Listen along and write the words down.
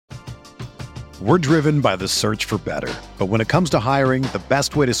We're driven by the search for better. But when it comes to hiring, the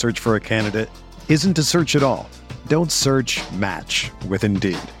best way to search for a candidate isn't to search at all. Don't search, match with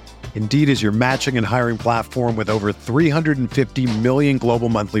Indeed. Indeed is your matching and hiring platform with over 350 million global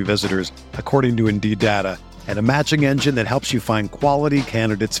monthly visitors, according to Indeed data, and a matching engine that helps you find quality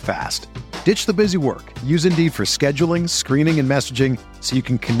candidates fast. Ditch the busy work. Use Indeed for scheduling, screening, and messaging so you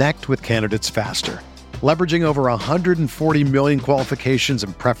can connect with candidates faster. Leveraging over 140 million qualifications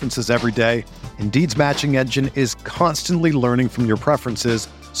and preferences every day, Indeed's matching engine is constantly learning from your preferences,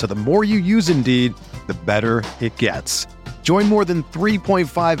 so the more you use Indeed, the better it gets. Join more than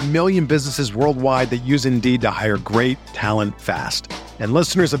 3.5 million businesses worldwide that use Indeed to hire great talent fast. And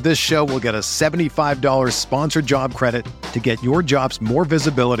listeners of this show will get a $75 sponsored job credit to get your jobs more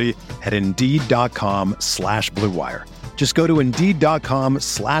visibility at Indeed.com/Blue Wire. Just go to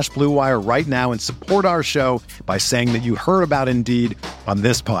Indeed.com/Blue Wire right now and support our show by saying that you heard about Indeed on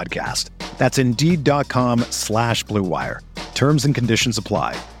this podcast. That's Indeed.com/Blue Wire. Terms and conditions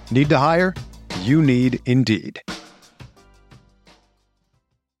apply. Need to hire? You need Indeed.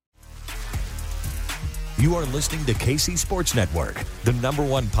 You are listening to KC Sports Network, the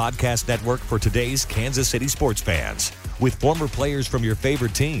 #1 podcast network for today's Kansas City sports fans. With former players from your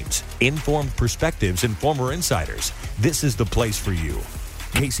favorite teams, informed perspectives, and former insiders, this is the place for you.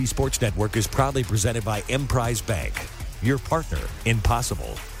 KC Sports Network is proudly presented by Emprise Bank, your partner in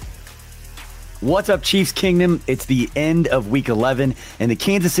possible. What's up, Chiefs Kingdom? It's the end of Week 11, and the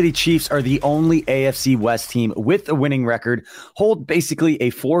Kansas City Chiefs are the only AFC West team with a winning record, hold basically a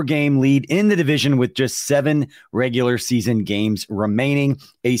 4-game lead in the division with just 7 regular season games remaining.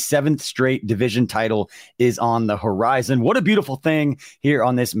 A 7th straight division title is on the horizon. What a beautiful thing here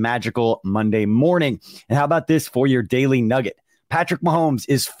on this magical Monday morning. And how about this for your daily nugget? Patrick Mahomes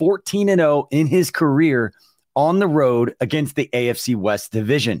is 14-0 in his career on the road against the AFC West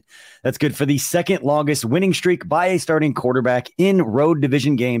division. That's good for the second longest winning streak by a starting quarterback in road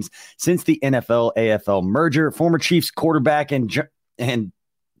division games since the NFL-AFL merger. Former Chiefs quarterback and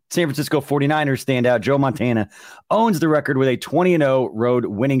San Francisco 49ers standout Joe Montana owns the record with a 20-0 road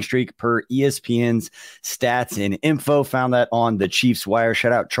winning streak per ESPN's stats and info. Found that on the Chiefs Wire.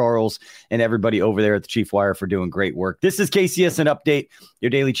 Shout out Charles and everybody over there at the Chief Wire for doing great work. This is KCSN Update, your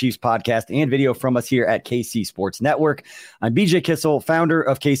daily Chiefs podcast and video from us here at KC Sports Network. I'm BJ Kissel, founder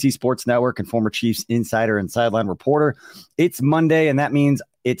of KC Sports Network and former Chiefs insider and sideline reporter. It's Monday, and that means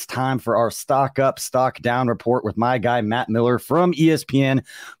it's time for our stock up, stock down report with my guy, Matt Miller from ESPN.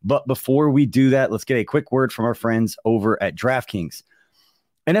 But before we do that, let's get a quick word from our friends over at DraftKings.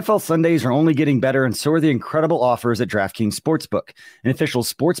 NFL Sundays are only getting better, and so are the incredible offers at DraftKings Sportsbook, an official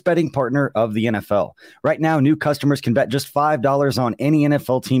sports betting partner of the NFL. Right now, new customers can bet just $5 on any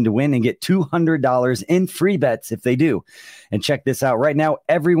NFL team to win and get $200 in free bets if they do. And check this out. Right now,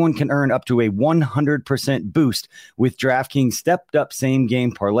 everyone can earn up to a 100% boost with DraftKings stepped-up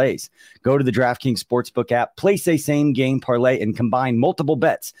same-game parlays. Go to the DraftKings Sportsbook app, place a same-game parlay, and combine multiple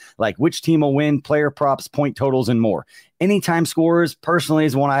bets, like which team will win, player props, point totals, and more. Anytime scorers, personally,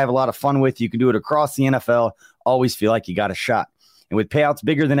 is one I have a lot of fun with. You can do it across the NFL. Always feel like you got a shot. And with payouts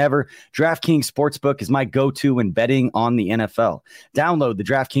bigger than ever, DraftKings Sportsbook is my go-to when betting on the NFL. Download the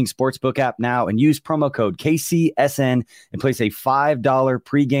DraftKings Sportsbook app now and use promo code KCSN and place a $5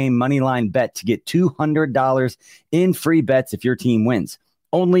 pregame moneyline bet to get $200 in free bets if your team wins.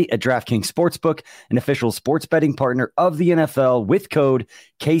 Only at DraftKings Sportsbook, an official sports betting partner of the NFL with code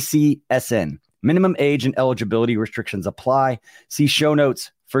KCSN. Minimum age and eligibility restrictions apply. See show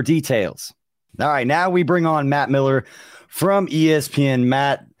notes for details. All right, now we bring on Matt Miller from ESPN.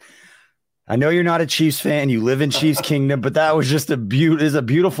 Matt, I know you're not a Chiefs fan. You live in Chiefs Kingdom, but that was just a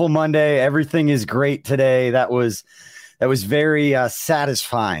beautiful Monday. Everything is great today. That was very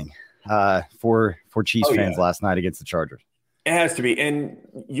satisfying for Chiefs fans last night against the Chargers. It has to be. And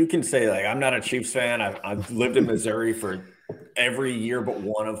you can say, like, I'm not a Chiefs fan. I've lived in Missouri for every year but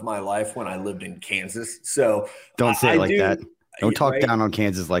one of my life when I lived in Kansas. So don't say it like that. Don't talk down on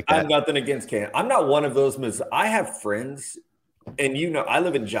Kansas like that. I have nothing against Kansas. I'm not one of those. I have friends, and I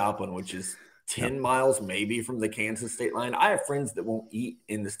live in Joplin, which is 10 miles maybe from the Kansas state line. I have friends that won't eat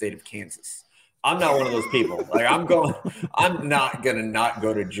in the state of Kansas. I'm not one of those people. Like I'm not going to not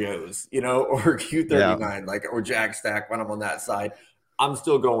go to Joe's, or Q39, or Jack Stack when I'm on that side. I'm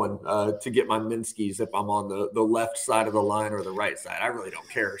still going to get my Minskys if I'm on the left side of the line or the right side. I really don't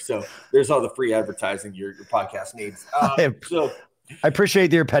care. So there's all the free advertising your podcast needs. I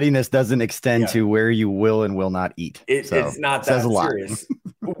appreciate your pettiness doesn't extend to where you will and will not eat. It's not that serious.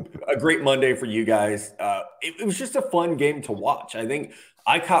 A great Monday for you guys. It was just a fun game to watch. I think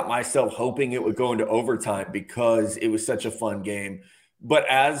I caught myself hoping it would go into overtime because it was such a fun game. But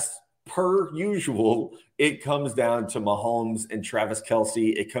as per usual, it comes down to Mahomes and Travis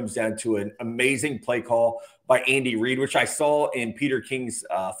Kelce. It comes down to an amazing play call by Andy Reid, which I saw in Peter King's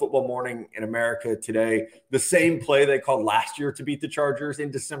Football Morning in America today. The same play they called last year to beat the Chargers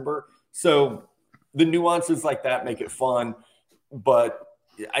in December. So the nuances like that make it fun. But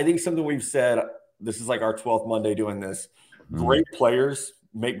I think something we've said, this is like our 12th Monday doing this, great players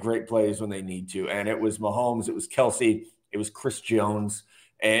make great plays when they need to. And it was Mahomes, it was Kelce, it was Chris Jones.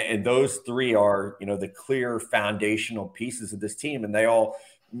 And those three are, the clear foundational pieces of this team. And they all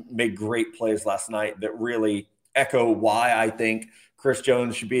made great plays last night that really echo why I think Chris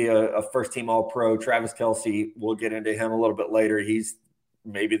Jones should be a first-team All-Pro. Travis Kelce, we'll get into him a little bit later. He's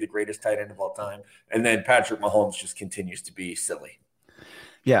maybe the greatest tight end of all time. And then Patrick Mahomes just continues to be silly.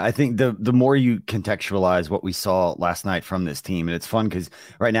 Yeah, I think the more you contextualize what we saw last night from this team, and it's fun because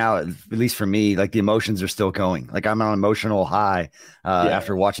right now, at least for me, like the emotions are still going. Like I'm on an emotional high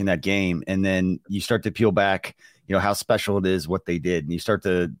after watching that game. And then you start to peel back, how special it is what they did. And you start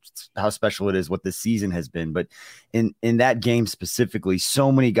to how special it is what this season has been. But in that game specifically,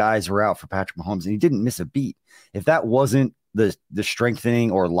 so many guys were out for Patrick Mahomes and he didn't miss a beat. If that wasn't the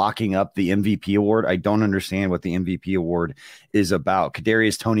strengthening or locking up the MVP award, I don't understand what the MVP award is about.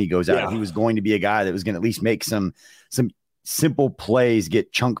 Kadarius Toney goes out. Yeah. He was going to be a guy that was going to at least make some simple plays,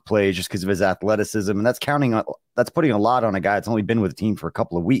 get chunk plays just because of his athleticism. And that's putting a lot on a guy that's only been with the team for a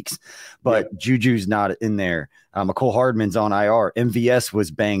couple of weeks. But Juju's not in there. McCole Hardman's on IR. MVS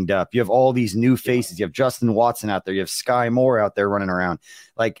was banged up. You have all these new faces. You have Justin Watson out there. You have Sky Moore out there running around.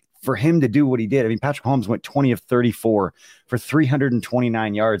 Like, for him to do what he did, I mean, Patrick Mahomes went 20 of 34 for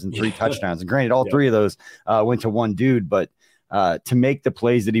 329 yards and 3 touchdowns. And granted, all 3 of those went to one dude, but to make the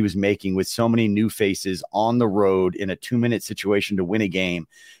plays that he was making with so many new faces on the road in a 2-minute situation to win a game,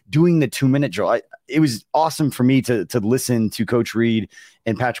 doing the 2-minute drill, it was awesome for me to listen to Coach Reid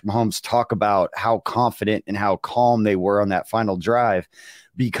and Patrick Mahomes talk about how confident and how calm they were on that final drive,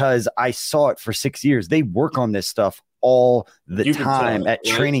 because I saw it for 6 years. They work on this stuff all the time at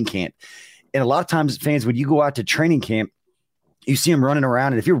training camp. And a lot of times, fans, when you go out to training camp, you see them running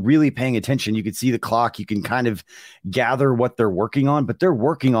around. And if you're really paying attention, you can see the clock. You can kind of gather what they're working on. But they're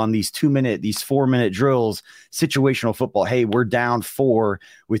working on these 2-minute, these 4-minute drills, situational football. Hey, we're down 4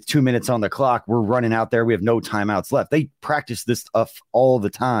 with 2 minutes on the clock. We're running out there. We have no timeouts left. They practice this stuff all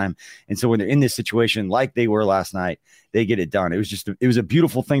the time. And so when they're in this situation like they were last night, they get it done. It was a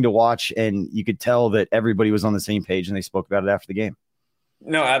beautiful thing to watch. And you could tell that everybody was on the same page and they spoke about it after the game.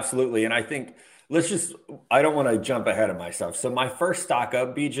 No, absolutely. And I think I don't want to jump ahead of myself. So my first stock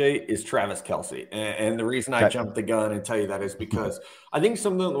up, BJ, is Travis Kelce. And the reason I jumped the gun and tell you that is because I think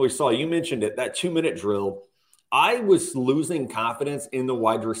something that we saw, you mentioned it, that 2-minute drill, I was losing confidence in the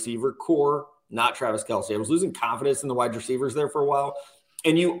wide receiver core, not Travis Kelce. I was losing confidence in the wide receivers there for a while.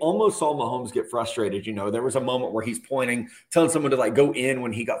 And you almost saw Mahomes get frustrated. There was a moment where he's pointing, telling someone to go in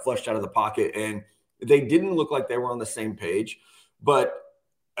when he got flushed out of the pocket. And they didn't look like they were on the same page. But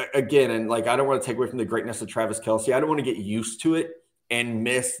again, and I don't want to take away from the greatness of Travis Kelce. I don't want to get used to it and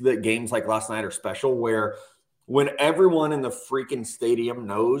miss that games like last night are special, where when everyone in the freaking stadium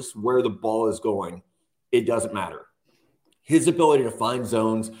knows where the ball is going, it doesn't matter. His ability to find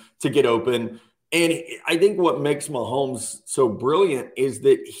zones, to get open. And I think what makes Mahomes so brilliant is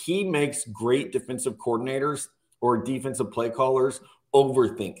that he makes great defensive coordinators or defensive play callers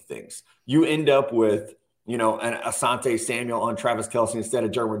overthink things. You end up with an Asante Samuel on Travis Kelce instead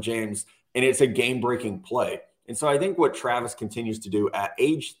of Derwin James, and it's a game-breaking play. And so I think what Travis continues to do at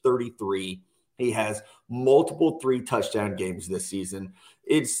age 33, he has multiple 3-touchdown games this season.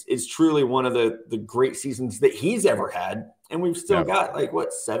 It's truly one of the great seasons that he's ever had. And we've still got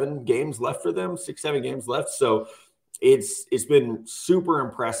 7 games left for them, 6-7 games left. So it's been super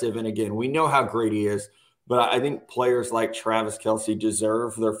impressive. And again, we know how great he is, but I think players like Travis Kelce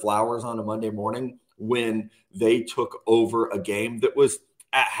deserve their flowers on a Monday morning when they took over a game that was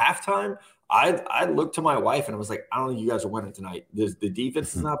at halftime. I looked to my wife and I was like, I don't think you guys are winning tonight. The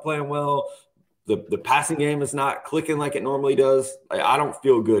defense is not playing well. The passing game is not clicking like it normally does. I don't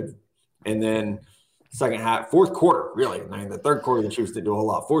feel good. And then second half, fourth quarter, really. I mean, the third quarter, the Chiefs didn't do a whole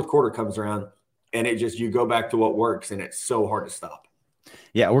lot. Fourth quarter comes around and you go back to what works, and it's so hard to stop.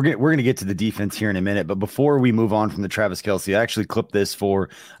 Yeah, we're going to get to the defense here in a minute. But before we move on from the Travis Kelce, I actually clipped this for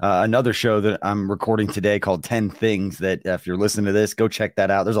another show that I'm recording today called 10 Things, that if you're listening to this, go check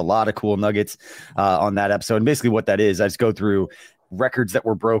that out. There's a lot of cool nuggets on that episode. And basically what that is, I just go through records that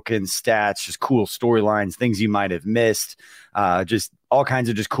were broken, stats, just cool storylines, things you might have missed, just all kinds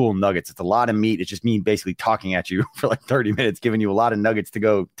of just cool nuggets. It's a lot of meat. It's just me basically talking at you for 30 minutes, giving you a lot of nuggets to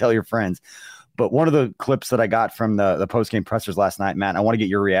go tell your friends. But one of the clips that I got from the post-game pressers last night, Matt, I want to get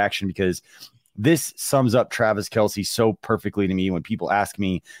your reaction because this sums up Travis Kelce so perfectly to me when people ask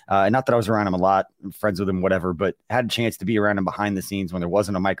me, and not that I was around him a lot, I'm friends with him, whatever, but had a chance to be around him behind the scenes when there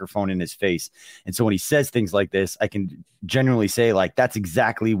wasn't a microphone in his face. And so when he says things like this, I can genuinely say, like, that's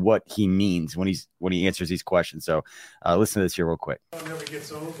exactly what he means when he answers these questions. So listen to this here real quick. It never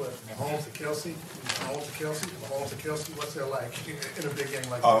gets old, but Mahomes to Kelce, Mahomes to Kelce, Mahomes to Kelce, what's that like in a big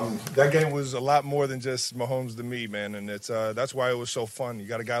game like that? That game was a lot more than just Mahomes to me, man, and it's that's why it was so fun. You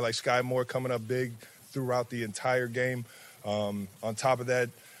got a guy like Sky Moore coming up big throughout the entire game. On top of that,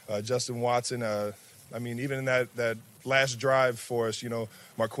 Justin Watson, even in that last drive for us,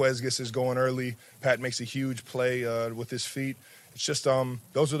 Marquez gets his going early. Pat makes a huge play with his feet. It's just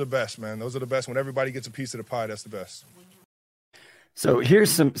those are the best, man. Those are the best. When everybody gets a piece of the pie, that's the best. So here's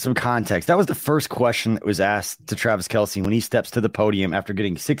some context. That was the first question that was asked to Travis Kelce when he steps to the podium after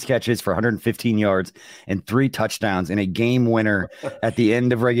getting 6 catches for 115 yards and 3 touchdowns in a game winner at the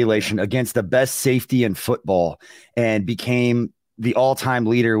end of regulation against the best safety in football, and became the all-time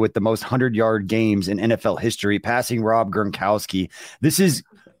leader with the most 100-yard games in NFL history, passing Rob Gronkowski. This is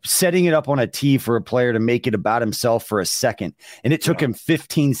setting it up on a tee for a player to make it about himself for a second. And it took him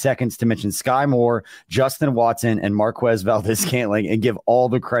 15 seconds to mention Sky Moore, Justin Watson, and Marquez Valdes-Scantling and give all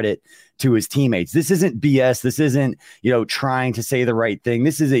the credit to his teammates. This isn't BS. This isn't, trying to say the right thing.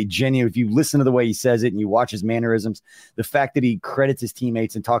 This is a genuine, if you listen to the way he says it and you watch his mannerisms, the fact that he credits his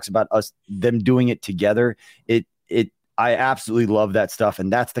teammates and talks about them doing it together, I absolutely love that stuff.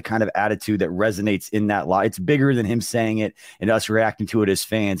 And that's the kind of attitude that resonates in that lie. It's bigger than him saying it and us reacting to it as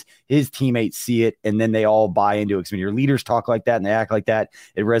fans. His teammates see it, and then they all buy into it. Because when your leaders talk like that and they act like that,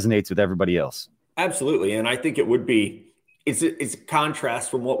 it resonates with everybody else. Absolutely. And I think it would be, it's a contrast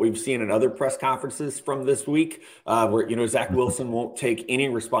from what we've seen in other press conferences from this week, where, Zach Wilson won't take any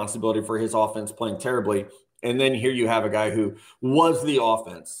responsibility for his offense playing terribly. And then here you have a guy who was the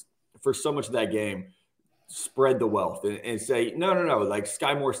offense for so much of that game, spread the wealth and say, no, like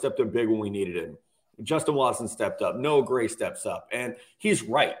Sky Moore stepped up big when we needed him. Justin Watson stepped up. Noah Gray steps up. And he's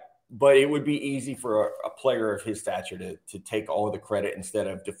right. But it would be easy for a player of his stature to take all of the credit instead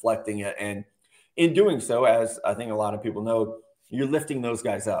of deflecting it. And in doing so, as I think a lot of people know, you're lifting those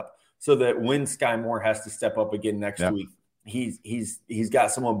guys up so that when Sky Moore has to step up again next week, he's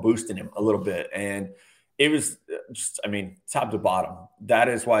got someone boosting him a little bit. And it was just, top to bottom. That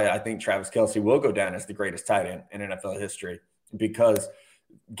is why I think Travis Kelce will go down as the greatest tight end in NFL history, because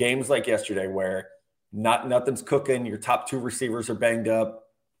games like yesterday where nothing's cooking, your top 2 receivers are banged up,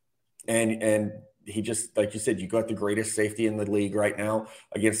 and he just, like you said, you got the greatest safety in the league right now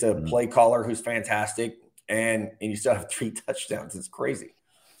against a play caller who's fantastic, and you still have 3 touchdowns. It's crazy.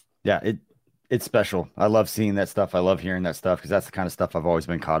 Yeah, it's special. I love seeing that stuff. I love hearing that stuff because that's the kind of stuff I've always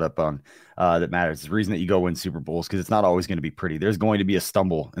been caught up on that matters. It's the reason that you go win Super Bowls, because it's not always going to be pretty. There's going to be a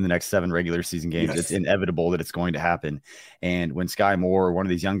stumble in the next 7 regular season games. Yes. It's inevitable that it's going to happen. And when Sky Moore or one of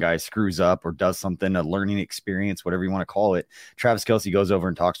these young guys screws up or does something, a learning experience, whatever you want to call it, Travis Kelce goes over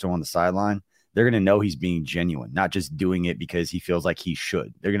and talks to him on the sideline. They're going to know he's being genuine, not just doing it because he feels like he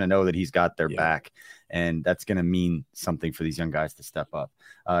should. They're going to know that he's got their back, and that's going to mean something for these young guys to step up.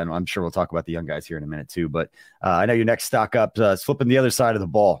 And I'm sure we'll talk about the young guys here in a minute too, but I know your next stock up is flipping the other side of the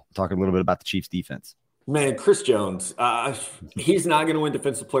ball, talking a little bit about the Chiefs defense. Man, Chris Jones, he's not going to win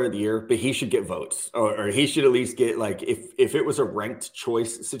Defensive Player of the Year, but he should get votes, or he should at least get, like, if it was a ranked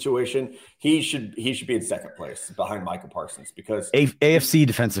choice situation, he should be in second place behind Micah Parsons, because AFC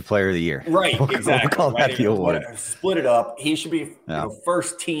Defensive Player of the Year, right? Exactly. We'll call that the award. Split it up. He should be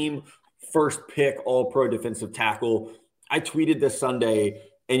first team, first pick, All Pro defensive tackle. I tweeted this Sunday,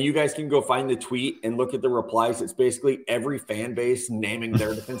 and you guys can go find the tweet and look at the replies. It's basically every fan base naming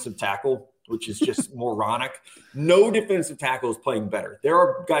their defensive tackle, which is just moronic. No defensive tackle is playing better. There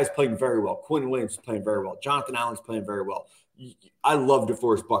are guys playing very well. Quinn Williams is playing very well. Jonathan Allen's playing very well. I love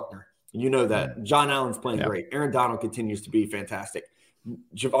DeForest Buckner. You know that. John Allen's playing great. Aaron Donald continues to be fantastic.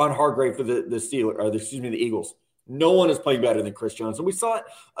 Javon Hargrave for the Eagles. No one is playing better than Chris Jones. And we saw it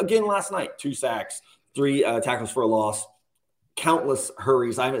again last night. 2 sacks, 3 tackles for a loss, countless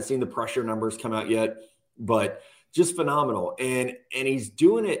hurries. I haven't seen the pressure numbers come out yet, but just phenomenal. And he's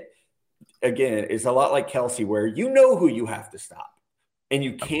doing it. Again, it's a lot like Kelce, where you know who you have to stop and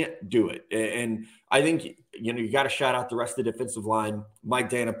you can't do it. And I think, you got to shout out the rest of the defensive line. Mike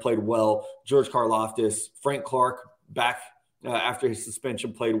Dana played well. George Karlaftis, Frank Clark back after his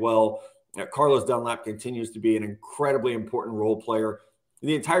suspension played well. Carlos Dunlap continues to be an incredibly important role player.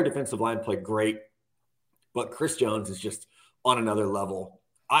 The entire defensive line played great, but Chris Jones is just on another level.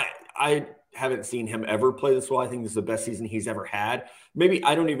 haven't seen him ever play this well. I think this is the best season he's ever had. Maybe,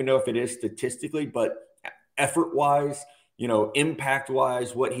 I don't even know if it is statistically, but effort-wise,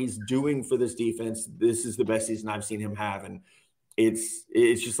 impact-wise, what he's doing for this defense, this is the best season I've seen him have. And it's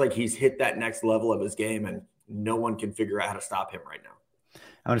just like he's hit that next level of his game, and no one can figure out how to stop him right now.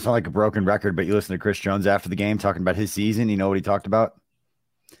 I'm going to sound like a broken record, but you listen to Chris Jones after the game talking about his season. You know what he talked about?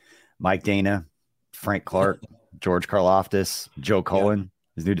 Mike Dana, Frank Clark, George Karlaftis, Joe Cullen,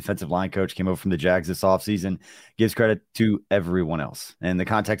 his new defensive line coach, came over from the Jags this offseason, gives credit to everyone else. And the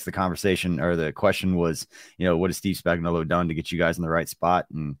context of the conversation, or the question was, what has Steve Spagnuolo done to get you guys in the right spot?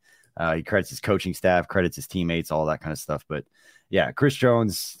 And he credits his coaching staff, credits his teammates, all that kind of stuff. But yeah, Chris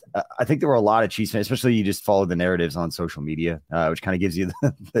Jones, I think there were a lot of Chiefs fans, especially you just follow the narratives on social media, which kind of gives you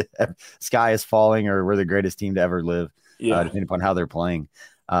the sky is falling, or we're the greatest team to ever live, depending upon how they're playing.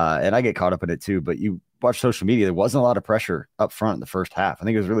 And I get caught up in it too, but you watch social media, there wasn't a lot of pressure up front in the first half. I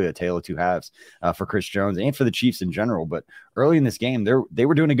think it was really a tale of two halves for Chris Jones and for the Chiefs in general. But early in this game, they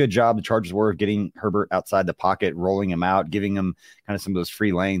were doing a good job. The Chargers were getting Herbert outside the pocket, rolling him out, giving him kind of some of those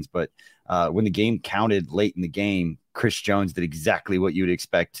free lanes. But when the game counted late in the game, Chris Jones did exactly what you would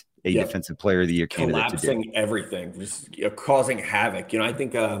expect a defensive player of the year candidate to do. Collapsing everything, just causing havoc. I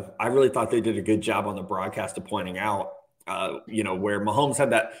think I really thought they did a good job on the broadcast of pointing out, where Mahomes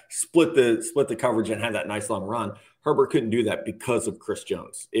had that split the coverage and had that nice long run. Herbert couldn't do that because of Chris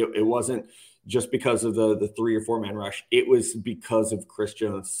Jones. It wasn't just because of the 3 or 4 man rush. It was because of Chris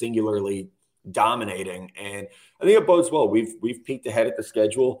Jones singularly dominating. And I think it bodes well. We've peeked ahead at the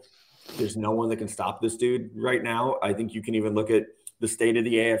schedule. There's no one that can stop this dude right now. I think you can even look at the state of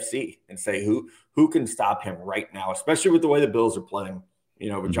the AFC and say who can stop him right now, especially with the way the Bills are playing.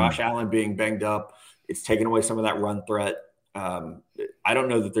 With Josh Allen being banged up, it's taken away some of that run threat. I don't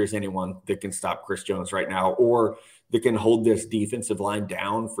know that there's anyone that can stop Chris Jones right now, or that can hold this defensive line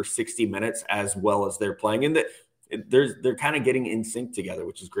down for 60 minutes as well as they're playing. And they're kind of getting in sync together,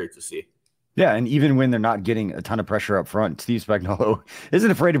 which is great to see. Yeah, and even when they're not getting a ton of pressure up front, Steve Spagnuolo isn't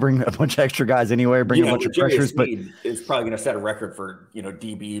afraid to bring a bunch of extra guys anyway, bring a bunch of pressures. But it's probably going to set a record for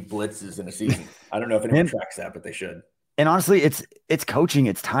DB blitzes in a season. I don't know if anyone tracks that, but they should. And honestly, it's coaching,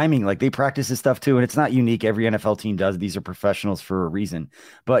 it's timing. Like, they practice this stuff too, and it's not unique. Every NFL team does. These are professionals for a reason.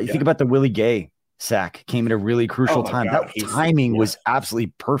 But you think about the Willie Gay sack, came at a really crucial time. God, that timing was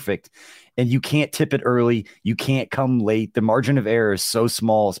absolutely perfect. And you can't tip it early. You can't come late. The margin of error is so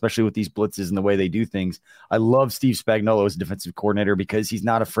small, especially with these blitzes and the way they do things. I love Steve Spagnuolo as a defensive coordinator because he's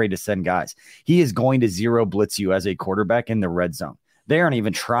not afraid to send guys. He is going to zero blitz you as a quarterback in the red zone. They aren't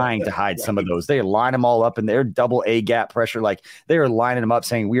even trying to hide some of those. They line them all up in their double A gap pressure. Like, they are lining them up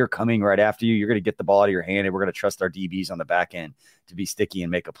saying, we are coming right after you. You're going to get the ball out of your hand, and we're going to trust our DBs on the back end to be sticky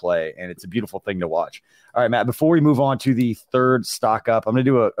and make a play. And it's a beautiful thing to watch. All right, Matt, before we move on to the third stock up, I'm going to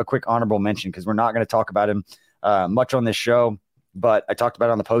do a quick honorable mention because we're not going to talk about him much on this show, but I talked about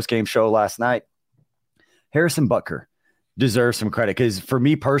it on the postgame show last night. Harrison Butker deserves some credit because, for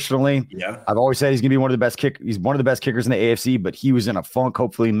me personally, I've always said he's going to be one of the best kickers. He's one of the best kickers in the AFC, but he was in a funk.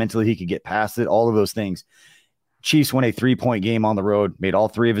 Hopefully, mentally, he could get past it. All of those things. Chiefs won a 3-point game on the road, made all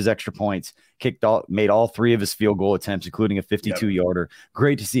 3 of his extra points, made all 3 of his field goal attempts, including a 52-yarder.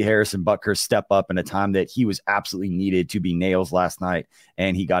 Great to see Harrison Butker step up in a time that he was absolutely needed to be nails last night,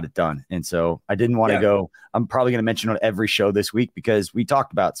 and he got it done. And so I didn't want to go. I'm probably going to mention on every show this week because we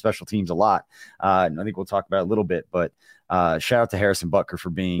talked about special teams a lot. And I think we'll talk about it a little bit, but shout out to Harrison Butker for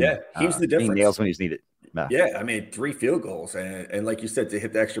being, he was the difference. Being nails when he's needed. Yeah, I mean, 3 field goals, and like you said, to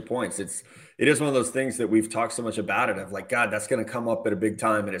hit the extra points, it is one of those things that we've talked so much about it, of like, God, that's going to come up at a big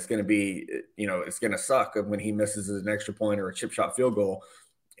time, and it's going to be, it's going to suck when he misses an extra point or a chip shot field goal,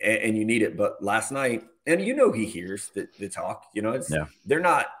 and you need it. But last night, and he hears the talk, they're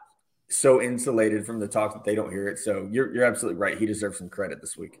not so insulated from the talk that they don't hear it. So you're absolutely right. He deserves some credit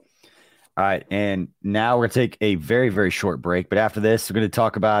this week. All right, and now we're going to take a very, very short break. But after this, we're going to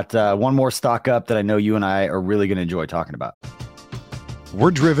talk about one more stock up that I know you and I are really going to enjoy talking about.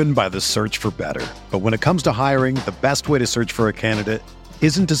 We're driven by the search for better. But when it comes to hiring, the best way to search for a candidate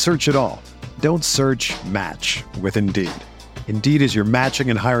isn't to search at all. Don't search, match with Indeed. Indeed is your matching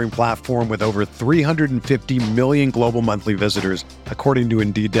and hiring platform with over 350 million global monthly visitors, according to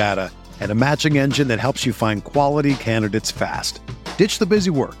Indeed data, and a matching engine that helps you find quality candidates fast. Ditch the busy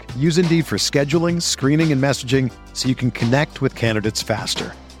work. Use Indeed for scheduling, screening, and messaging so you can connect with candidates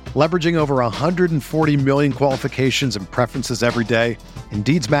faster. Leveraging over 140 million qualifications and preferences every day,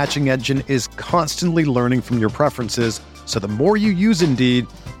 Indeed's matching engine is constantly learning from your preferences, so the more you use Indeed,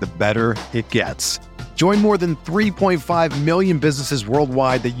 the better it gets. Join more than 3.5 million businesses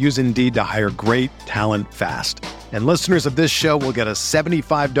worldwide that use Indeed to hire great talent fast. And listeners of this show will get a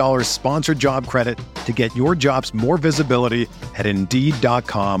 $75 sponsored job credit to get your jobs more visibility at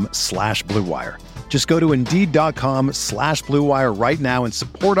Indeed.com/Blue Wire. Just go to Indeed.com/Blue Wire right now and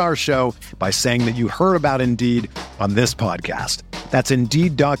support our show by saying that you heard about Indeed on this podcast. That's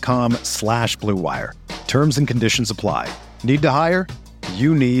Indeed.com/Blue Wire. Terms and conditions apply. Need to hire?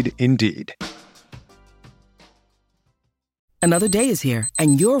 You need Indeed. Another day is here,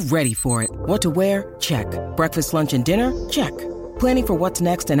 and you're ready for it. What to wear? Check. Breakfast, lunch, and dinner? Check. Planning for what's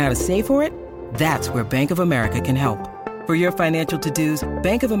next and how to save for it? That's where Bank of America can help. For your financial to-dos,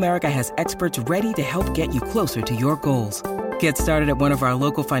 Bank of America has experts ready to help get you closer to your goals. Get started at one of our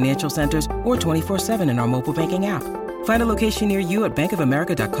local financial centers or 24/7 in our mobile banking app. Find a location near you at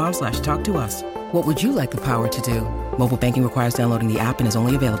bankofamerica.com/talktous. What would you like the power to do? Mobile banking requires downloading the app and is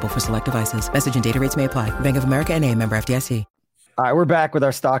only available for select devices. Message and data rates may apply. Bank of America NA, member FDIC. All right, we're back with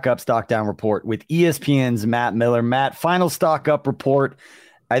our Stock Up, Stock Down report with ESPN's Matt Miller. Matt, final Stock Up report.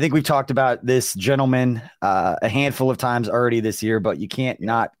 I think we've talked about this gentleman a handful of times already this year, but you can't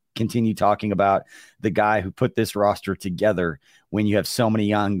not continue talking about the guy who put this roster together when you have so many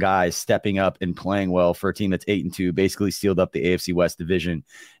young guys stepping up and playing well for a team that's 8-2, basically sealed up the AFC West division.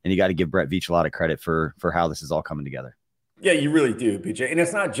 And you got to give Brett Veach a lot of credit for how this is all coming together. Yeah, you really do, BJ. And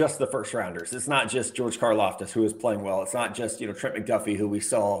it's not just the first rounders. It's not just George Karlaftis, who is playing well. It's not just, Trent McDuffie, who we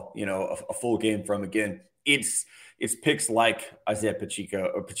saw, a full game from again. It's picks like Isaiah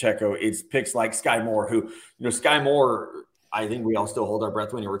Pacheco. It's picks like Sky Moore, who, Sky Moore, I think we all still hold our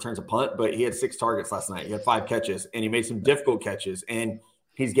breath when he returns a punt, but he had 6 targets last night. He had 5 catches, and he made some difficult catches, and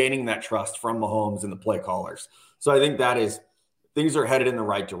he's gaining that trust from Mahomes and the play callers. So I think things are headed in the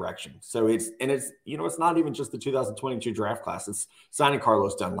right direction. So it's not even just the 2022 draft class. It's signing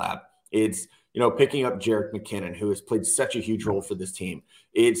Carlos Dunlap. It's, picking up Jerick McKinnon, who has played such a huge role for this team.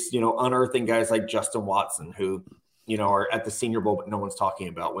 It's, unearthing guys like Justin Watson, who, are at the Senior Bowl, but no one's talking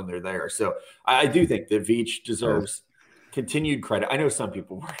about when they're there. So I do think that Veach deserves continued credit. I know some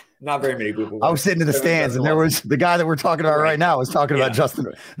people were, not very many people were. I was sitting in the stands, and there was the guy that we're talking about right now was talking about Justin.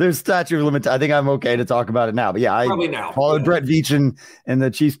 There's statute of limits. I think I'm okay to talk about it now. But yeah, I followed Brett Veach and the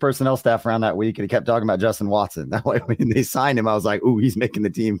Chiefs personnel staff around that week, and he kept talking about Justin Watson. That way, when they signed him, I was like, ooh, he's making the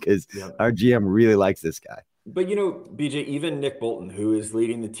team because our GM really likes this guy. But, BJ, even Nick Bolton, who is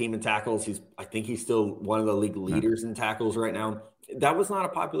leading the team in tackles, I think he's still one of the league leaders in tackles right now. That was not a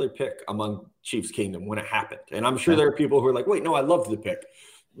popular pick among Chiefs Kingdom when it happened. And I'm sure there are people who are like, wait, no, I loved the pick.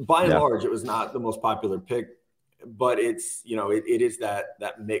 By and large, it was not the most popular pick, but it's, it is that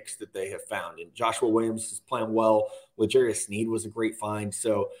mix that they have found. And Joshua Williams is playing well. L'Jarius Sneed was a great find.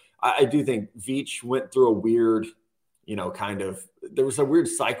 So I do think Veach went through a weird, there was a weird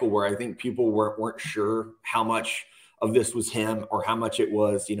cycle where I think people weren't sure how much of this was him or how much it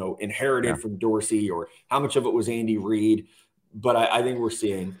was, inherited from Dorsey or how much of it was Andy Reid. But I think we're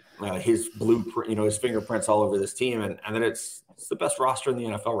seeing his blueprint, his fingerprints all over this team, and that it's the best roster in the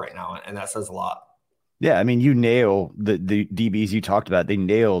NFL right now, and that says a lot. Yeah, I mean, you nail the DBs you talked about. They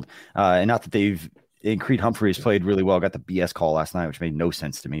nailed, and not that they've. And Creed Humphreys played really well. Got the BS call last night, which made no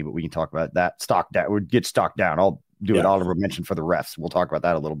sense to me, but we can talk about that. Stock down, or get stock down. I'll do an honorable mention for the refs. We'll talk about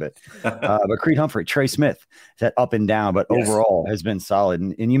that a little bit. But Creed Humphrey, Trey Smith, that up and down, but overall has been solid.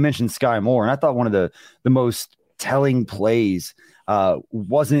 And you mentioned Sky Moore, and I thought one of the most telling plays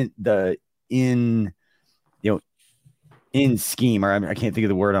wasn't the in scheme, or I can't think of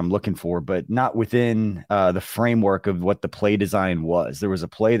the word I'm looking for, but not within the framework of what the play design was. There was a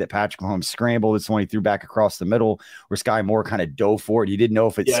play that Patrick Mahomes scrambled. It's when he threw back across the middle where Sky Moore kind of dove for it. He didn't know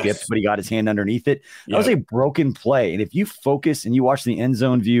if it skipped, but he got his hand underneath it. That was a broken play. And if you focus and you watch the end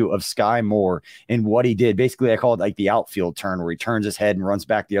zone view of Sky Moore and what he did, basically I call it like the outfield turn where he turns his head and runs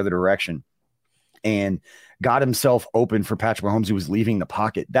back the other direction and got himself open for Patrick Mahomes, who was leaving the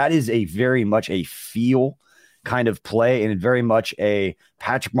pocket. That is a very much a feel kind of play, and very much a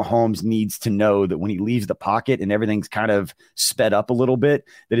Patrick Mahomes needs to know that when he leaves the pocket and everything's kind of sped up a little bit,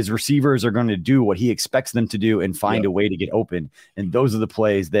 that his receivers are going to do what he expects them to do and find a way to get open. And those are the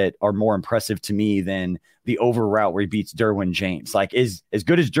plays that are more impressive to me than the over route where he beats Derwin James. Like, as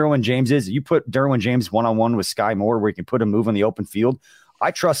good as Derwin James is, you put Derwin James one-on-one with Sky Moore where he can put him move on the open field. I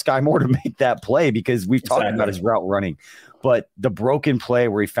trust Sky Moore to make that play because we've talked about his route running. But the broken play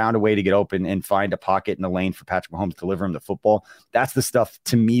where he found a way to get open and find a pocket in the lane for Patrick Mahomes to deliver him the football, that's the stuff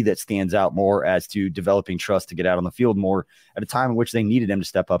to me that stands out more as to developing trust to get out on the field more at a time in which they needed him to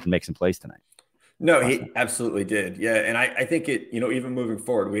step up and make some plays tonight. No, he absolutely did. Yeah, and I think it, even moving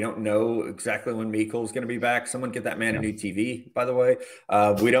forward, we don't know exactly when Meiko's going to be back. Someone get that man a new TV, by the way.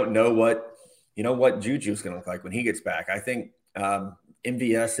 We don't know what Juju's going to look like when he gets back. I think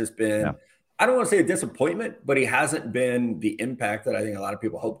MVS has been I don't want to say a disappointment, but he hasn't been the impact that I think a lot of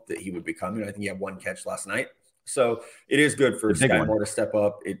people hoped that he would become. I think he had one catch last night. So it is good for Sky Moore to step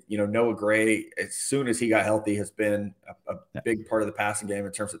up. Noah Gray, as soon as he got healthy, has been a big part of the passing game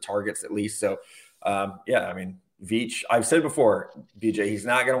in terms of targets, at least. So, Veach, I've said before, BJ, he's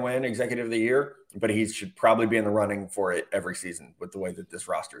not going to win Executive of the Year, but he should probably be in the running for it every season with the way that this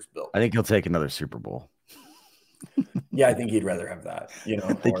roster is built. I think he'll take another Super Bowl. Yeah, I think he'd rather have that.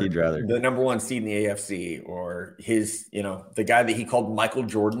 I think he'd rather the number one seed in the AFC, or his, the guy that he called Michael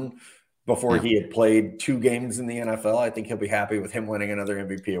Jordan before he had played 2 games in the NFL. I think he'll be happy with him winning another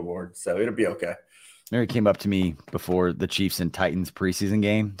MVP award. So it'll be okay. Mary came up to me before the Chiefs and Titans preseason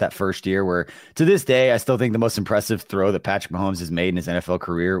game that first year, where to this day, I still think the most impressive throw that Patrick Mahomes has made in his NFL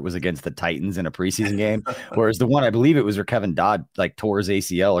career was against the Titans in a preseason game. Whereas the one, I believe it was where Kevin Dodd tore his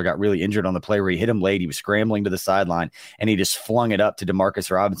ACL or got really injured on the play where he hit him late. He was scrambling to the sideline and he just flung it up to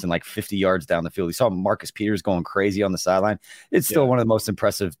Demarcus Robinson 50 yards down the field. He saw Marcus Peters going crazy on the sideline. It's still one of the most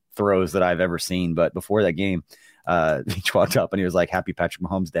impressive throws that I've ever seen. But before that game, he walked up and he was like, "Happy Patrick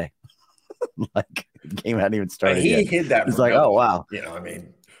Mahomes Day." The game hadn't even started. He yet. hid that. It's like, oh wow.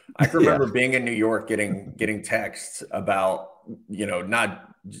 I can remember being in New York getting texts about,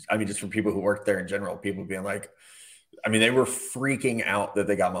 just from people who worked there in general, people being like, they were freaking out that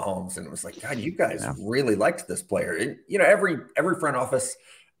they got Mahomes, and it was like, God, you guys really liked this player. Every front office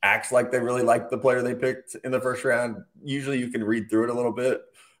acts like they really liked the player they picked in the first round. Usually you can read through it a little bit.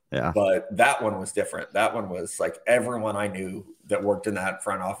 Yeah. But that one was different. That one was like everyone I knew that worked in that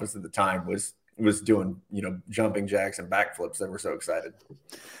front office at the time was doing, jumping jacks and backflips. They were so excited.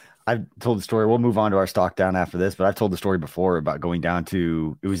 I've told the story. We'll move on to our stock down after this, but I've told the story before about going down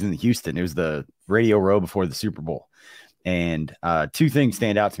to, it was in Houston. It was the Radio Row before the Super Bowl. And 2 things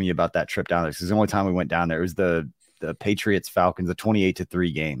stand out to me about that trip down there. Because the only time we went down there, it was the Patriots Falcons, the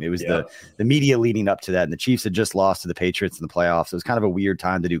 28-3 game. It was the media leading up to that. And the Chiefs had just lost to the Patriots in the playoffs. So it was kind of a weird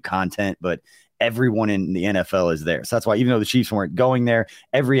time to do content, but everyone in the NFL is there. So that's why, even though the Chiefs weren't going there,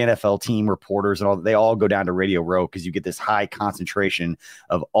 every NFL team, reporters and all, they all go down to Radio Row because you get this high concentration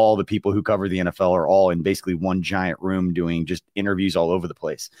of all the people who cover the NFL are all in basically one giant room doing just interviews all over the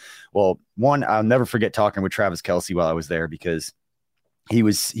place. Well, one, I'll never forget talking with Travis Kelce while I was there, because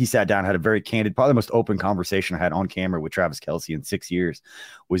he sat down, had a very candid, probably the most open conversation I had on camera with Travis Kelce in 6 years,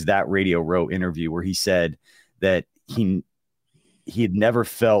 was that Radio Row interview where he said that he had never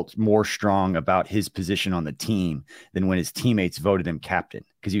felt more strong about his position on the team than when his teammates voted him captain.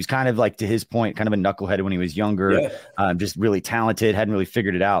 Because he was kind of like, to his point, kind of a knucklehead when he was younger, just really talented, hadn't really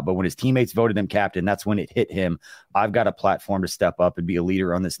figured it out. But when his teammates voted him captain, that's when it hit him. I've got a platform to step up and be a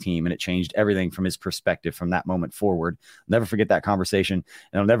leader on this team. And it changed everything from his perspective from that moment forward. I'll never forget that conversation.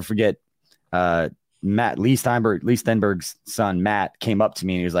 And I'll never forget Lee Stenberg's son, Matt, came up to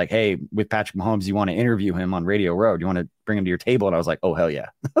me and he was like, "Hey, with Patrick Mahomes, you want to interview him on Radio Row? Do you want to bring him to your table?" And I was like, "Oh, hell yeah."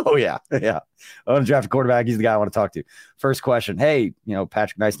 Oh, yeah. Yeah. I want to draft a quarterback. He's the guy I want to talk to. First question. "Hey,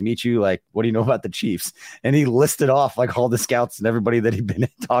 Patrick, nice to meet you. What do you know about the Chiefs?" And he listed off all the scouts and everybody that he'd been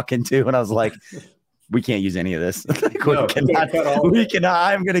talking to. And I was like, we can't use any of this. We cannot.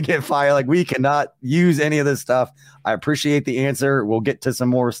 I'm going to get fired. We cannot use any of this stuff. I appreciate the answer. We'll get to some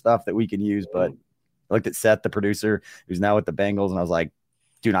more stuff that we can use, but I looked at Seth, the producer, who's now with the Bengals, and I was like,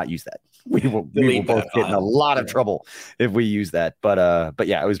 do not use that. We will both get in a lot of trouble if we use that. But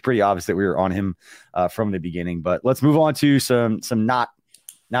yeah, it was pretty obvious that we were on him from the beginning. But let's move on to some not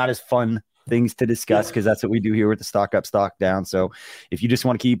as fun things to discuss, because that's what we do here with the Stock Up, Stock Down. So if you just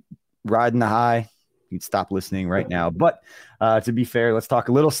want to keep riding the high, you can stop listening right now. But to be fair, let's talk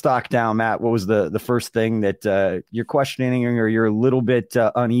a little stock down. Matt, what was the first thing that you're questioning or you're a little bit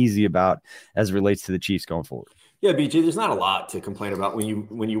uneasy about as it relates to the Chiefs going forward? Yeah, BG, there's not a lot to complain about when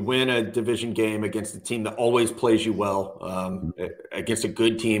you win a division game against a team that always plays you well, against a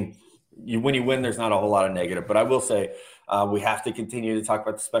good team. When you win, there's not a whole lot of negative. But I will say we have to continue to talk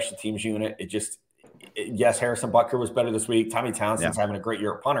about the special teams unit. Yes, Harrison Butker was better this week. Tommy Townsend's having a great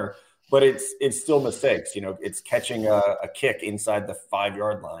year at punter. But it's still mistakes. It's catching a kick inside the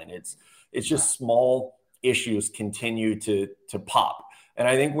 5-yard line. It's just small issues continue to pop. And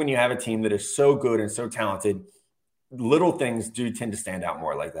I think when you have a team that is so good and so talented, little things do tend to stand out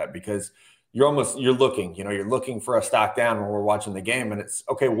more like that, because you're looking for a stock down when we're watching the game, and it's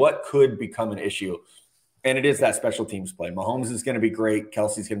okay, what could become an issue? And it is that special teams play. Mahomes is going to be great.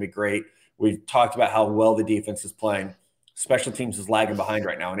 Kelsey's going to be great. We've talked about how well the defense is playing. Special teams is lagging behind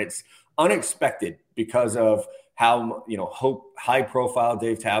right now, and it's unexpected because of how high profile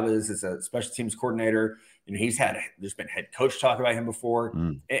Dave Tabb is as a special teams coordinator. There's been head coach talk about him before,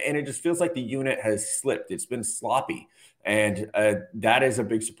 and it just feels like the unit has slipped. It's been sloppy. And that is a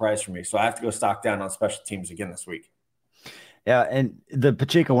big surprise for me. So I have to go stock down on special teams again this week. Yeah, and the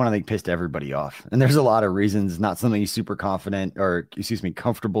Pacheco one, I think, pissed everybody off. And there's a lot of reasons, not something he's super confident or,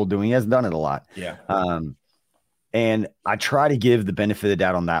 comfortable doing. He hasn't done it a lot. Yeah. And I try to give the benefit of the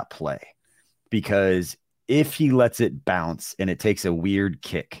doubt on that play, because if he lets it bounce and it takes a weird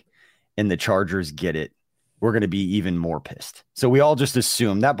kick and the Chargers get it, we're going to be even more pissed. So we all just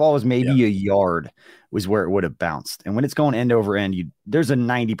assume that ball was maybe a yard was where it would have bounced. And when it's going end over end, there's a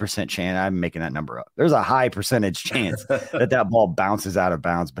 90% chance, I'm making that number up, there's a high percentage chance that ball bounces out of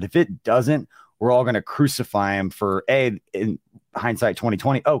bounds. But if it doesn't, we're all going to crucify him for in hindsight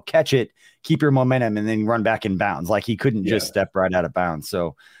 2020, catch it, keep your momentum, and then run back in bounds. Like he couldn't just step right out of bounds.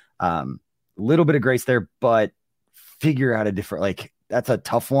 So a little bit of grace there, but figure out a different, that's a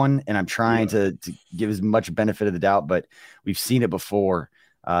tough one. And I'm trying to give as much benefit of the doubt, but we've seen it before.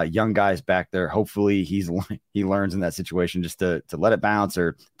 Young guys back there. Hopefully he learns in that situation just to let it bounce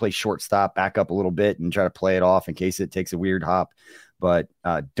or play shortstop, back up a little bit and try to play it off in case it takes a weird hop, but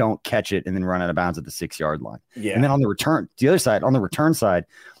don't catch it and then run out of bounds at the 6-yard line. Yeah. And then on the return side,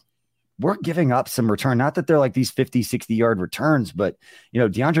 we're giving up some return. Not that they're like these 50, 60-yard returns, but,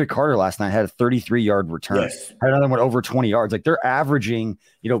 DeAndre Carter last night had a 33-yard return. Yes. Had another one over 20 yards. Like they're averaging,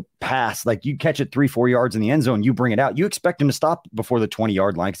 pass. Like you catch it 3-4 yards in the end zone, you bring it out. You expect them to stop before the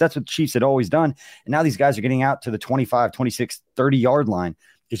 20-yard line because that's what the Chiefs had always done. And now these guys are getting out to the 25, 26, 30-yard line.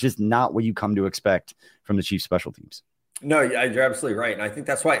 It's just not what you come to expect from the Chiefs special teams. No, you're absolutely right. And I think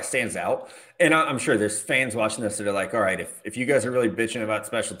that's why it stands out. And I'm sure there's fans watching this that are like, all right, if you guys are really bitching about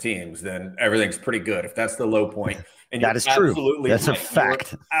special teams, then everything's pretty good. If that's the low point. And that is true. That's right. A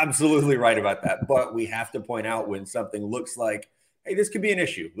fact. You're absolutely right about that. But we have to point out when something looks like, hey, this could be an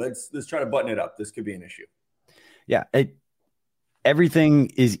issue. Let's try to button it up. This could be an issue. Yeah.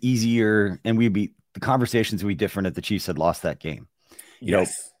 Everything is easier. And the conversations would be different if the Chiefs had lost that game.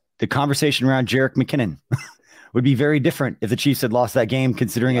 The conversation around Jerick McKinnon would be very different if the Chiefs had lost that game,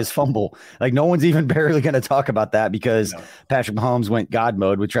 considering his fumble. Like no one's even barely going to talk about that because Patrick Mahomes went God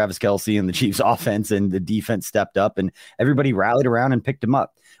mode with Travis Kelce and the Chiefs offense, and the defense stepped up and everybody rallied around and picked him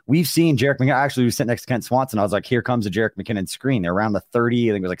up. We've seen Jerick McKinnon. Actually, we were sitting next to Kent Swanson. I was like, here comes a Jerick McKinnon screen. They're around the 30.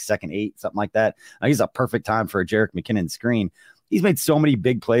 I think it was like second 8, something like that. I think it's a perfect time for a Jerick McKinnon screen. He's made so many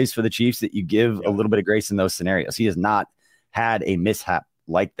big plays for the Chiefs that you give a little bit of grace in those scenarios. He has not had a mishap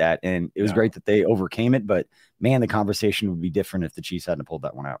like that. And it was great that they overcame it, but man, the conversation would be different if the Chiefs hadn't pulled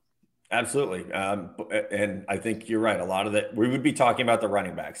that one out. Absolutely. And I think you're right. A lot of that, we would be talking about the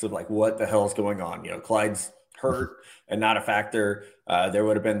running backs of like, what the hell is going on? Clyde's hurt and not a factor. There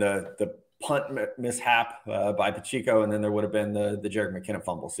would have been the punt mishap by Pacheco, and then there would have been the Jerick McKinnon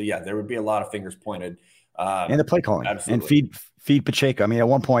fumble. So yeah, there would be a lot of fingers pointed. And the play calling. Absolutely. And feed Pacheco. I mean, at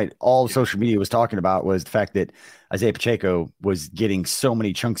one point, all social media was talking about was the fact that Isaiah Pacheco was getting so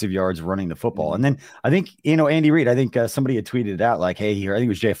many chunks of yards running the football. And then I think, Andy Reid, I think somebody had tweeted it out like, hey, I think it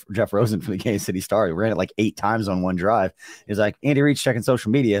was Jeff Rosen from the Kansas City Star. He ran it like 8 times on one drive. He's like, Andy Reid's checking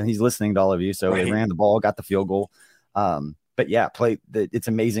social media. He's listening to all of you. So They ran the ball, got the field goal. But yeah, it's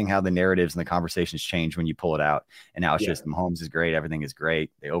amazing how the narratives and the conversations change when you pull it out. And now it's just Mahomes is great. Everything is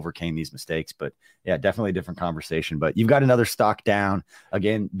great. They overcame these mistakes, but yeah, definitely a different conversation. But you've got another stock down,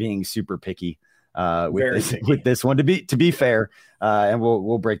 again, being super picky with this one to be fair. And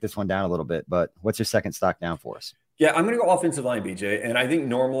we'll break this one down a little bit, but what's your second stock down for us? Yeah, I'm going to go offensive line, BJ. And I think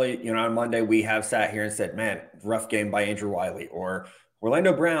normally, on Monday we have sat here and said, man, rough game by Andrew Wiley, or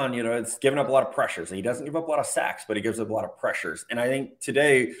Orlando Brown, it's given up a lot of pressures. He doesn't give up a lot of sacks, but he gives up a lot of pressures. And I think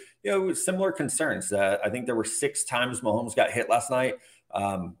today, similar concerns. I think there were 6 times Mahomes got hit last night.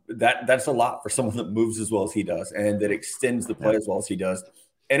 That's a lot for someone that moves as well as he does and that extends the play as well as he does.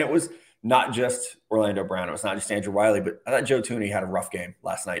 And it was not just Orlando Brown. It was not just Andrew Wiley, but I thought Joe Thuney had a rough game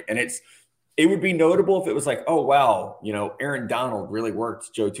last night. And it would be notable if it was like, oh, wow, Aaron Donald really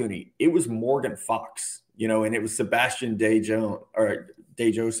worked Joe Thuney. It was Morgan Fox. And it was Sebastian Day-Joseph.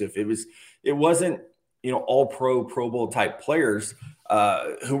 It wasn't, all Pro Bowl type players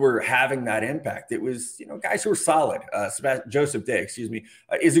who were having that impact. It was, guys who were solid. Joseph Day,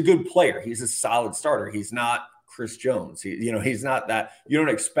 is a good player. He's a solid starter. He's not Chris Jones. He's not that. You don't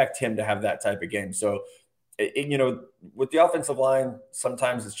expect him to have that type of game. So, with the offensive line,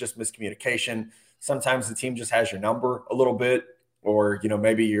 sometimes it's just miscommunication. Sometimes the team just has your number a little bit, or,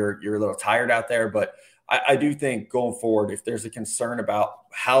 maybe you're a little tired out there, but I do think going forward, if there's a concern about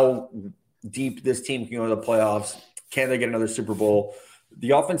how deep this team can go to the playoffs, can they get another Super Bowl?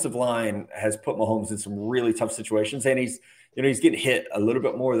 The offensive line has put Mahomes in some really tough situations, and he's getting hit a little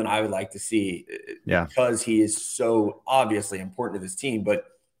bit more than I would like to see because he is so obviously important to this team, but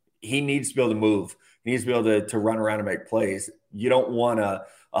he needs to be able to move He needs to be able to run around and make plays. You don't want a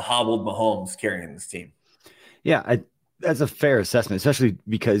hobbled Mahomes carrying this team. Yeah, that's a fair assessment, especially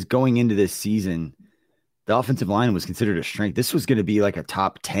because going into this season, the offensive line was considered a strength. This was going to be like a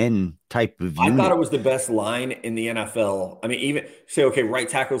top 10 type of unit. I thought it was the best line in the NFL. I mean, even say, okay, right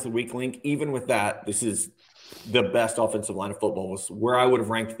tackle's the weak link. Even with that, this is the best offensive line of football, was where I would have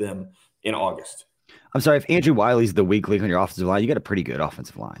ranked them in August. I'm sorry, if Andrew Wiley's the weak link on your offensive line, you got a pretty good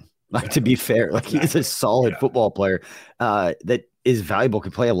offensive line. Like, to be fair, like, he's a solid football player that is valuable,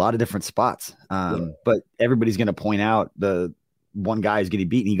 can play a lot of different spots. But everybody's going to point out the one guy is getting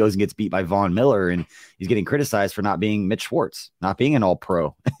beaten. He goes and gets beat by Von Miller, and he's getting criticized for not being Mitch Schwartz, not being an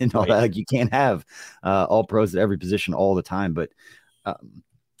all-pro and all that. Like, you can't have all pros at every position all the time. But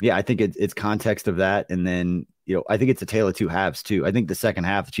yeah, I think it's context of that. And then, I think it's a tale of two halves too. I think the second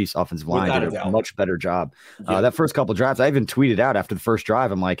half, the Chiefs offensive line did a much better job. That first couple drives, I even tweeted out after the first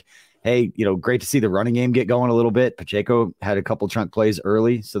drive, I'm like, hey, great to see the running game get going a little bit. Pacheco had a couple chunk plays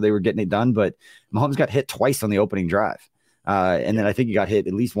early, so they were getting it done, but Mahomes got hit twice on the opening drive. And then I think he got hit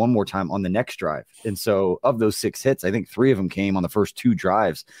at least one more time on the next drive. And so of those 6 hits, I think 3 of them came on the first 2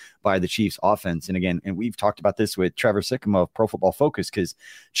 drives by the Chiefs offense. And again, and we've talked about this with Trevor Sikkema of Pro Football Focus, because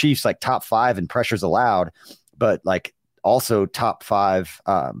Chiefs like top 5 in pressures allowed, but like also top 5,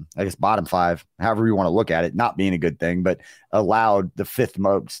 I guess bottom 5, however you want to look at it, not being a good thing, but allowed the 5th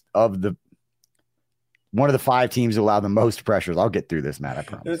most of the one of the 5 teams who allowed the most pressures. I'll get through this, Matt, I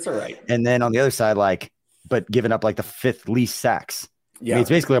promise. That's all right. And then on the other side, but giving up like the 5th least sacks. Yeah. I mean, it's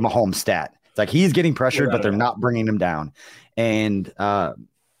basically a Mahomes stat. It's like he's getting pressured, but they're not bringing him down. And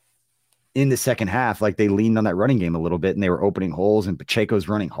in the second half, like, they leaned on that running game a little bit, and they were opening holes, and Pacheco's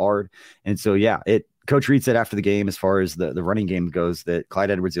running hard. And so, yeah, Coach Reed said after the game, as far as the running game goes, that Clyde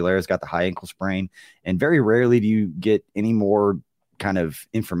Edwards-Helaire's got the high ankle sprain, and very rarely do you get any more kind of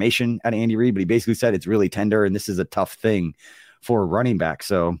information out of Andy Reid, but he basically said it's really tender, and this is a tough thing for a running back.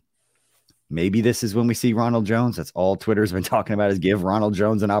 So maybe this is when we see Ronald Jones. That's all Twitter's been talking about, is give Ronald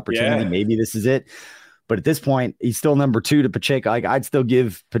Jones an opportunity. Yeah. Maybe this is it. But at this point, he's still number 2 to Pacheco. I'd still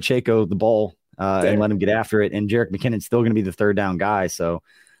give Pacheco the ball and let him get after it. And Jerick McKinnon's still going to be the third down guy. So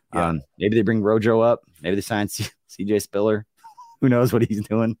maybe they bring Rojo up. Maybe they sign CJ Spiller. Who knows what he's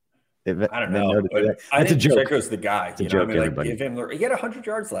doing? I don't know. I think Pacheco's the guy. It's a joke, everybody. Give him. He had 100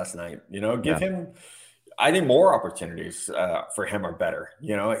 yards last night. Give him. I think more opportunities for him are better.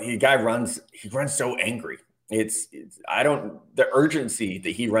 He runs so angry. The urgency that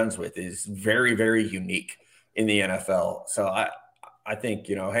he runs with is very, very unique in the NFL. So I think,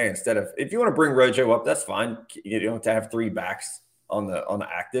 hey, instead of, if you want to bring Rojo up, that's fine. You don't have to have 3 backs on the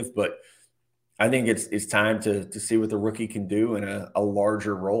active, but I think it's time to see what the rookie can do in a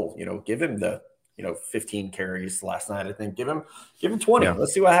larger role. Give him the 15 carries last night. I think give him 20. Yeah.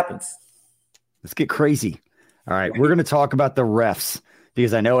 Let's see what happens. Let's get crazy. All right, we're going to talk about the refs,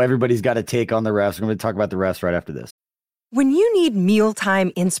 because I know everybody's got a take on the refs. We're going to talk about the refs right after this. When you need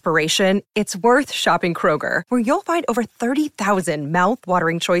mealtime inspiration, it's worth shopping Kroger, where you'll find over 30,000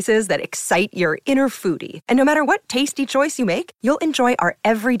 mouth-watering choices that excite your inner foodie. And no matter what tasty choice you make, you'll enjoy our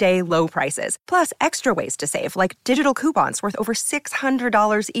everyday low prices, plus extra ways to save, like digital coupons worth over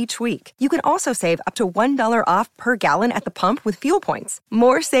 $600 each week. You can also save up to $1 off per gallon at the pump with fuel points.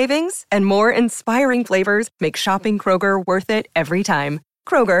 More savings and more inspiring flavors make shopping Kroger worth it every time.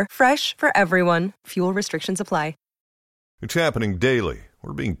 Kroger, fresh for everyone. Fuel restrictions apply. It's happening daily.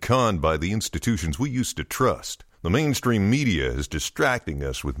 We're being conned by the institutions we used to trust. The mainstream media is distracting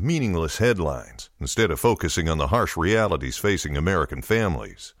us with meaningless headlines instead of focusing on the harsh realities facing American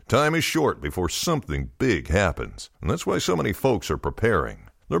families. Time is short before something big happens, and that's why so many folks are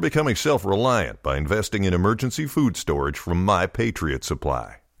preparing. They're becoming self-reliant by investing in emergency food storage from My Patriot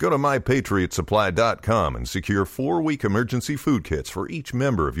Supply. Go to MyPatriotSupply.com and secure 4-week emergency food kits for each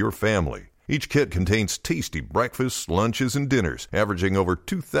member of your family. Each kit contains tasty breakfasts, lunches, and dinners, averaging over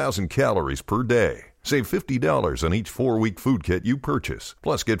 2,000 calories per day. Save $50 on each 4-week food kit you purchase.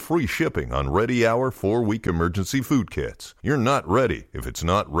 Plus, get free shipping on Ready Hour 4-week emergency food kits. You're not ready if it's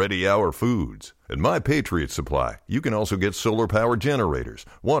not Ready Hour foods. At My Patriot Supply, you can also get solar power generators,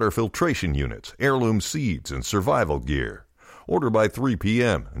 water filtration units, heirloom seeds, and survival gear. Order by 3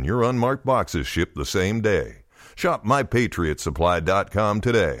 p.m. and your unmarked boxes ship the same day. Shop MyPatriotSupply.com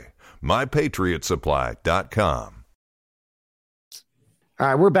today. MyPatriotSupply.com. All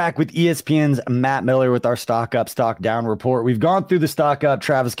right, we're back with ESPN's Matt Miller with our Stock Up, Stock Down report. We've gone through the Stock Up,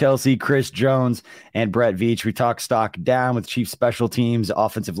 Travis Kelce, Chris Jones, and Brett Veach. We talked Stock Down with Chiefs special teams,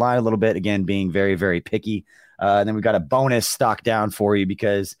 offensive line a little bit, again, being very, very picky. And then we've got a bonus Stock Down for you,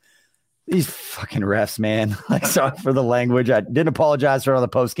 because These fucking refs, man. Like, sorry for the language. I didn't apologize for it on the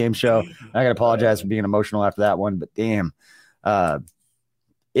post-game show. I got to apologize for being emotional after that one, but damn,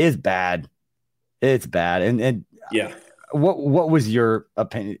 it's bad. It's bad. And yeah, what was your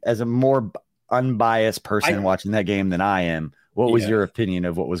opinion as a more unbiased person watching that game than I am? What was your opinion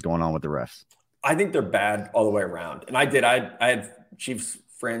of what was going on with the refs? I think they're bad all the way around. And I had Chiefs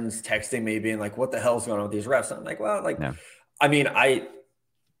friends texting me being like, what the hell's going on with these refs? And I'm like, well, I mean, I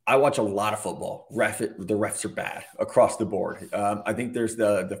watch a lot of football. The refs are bad across the board. I think there's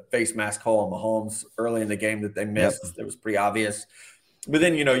the face mask call on Mahomes early in the game that they missed. Yep. It was pretty obvious. But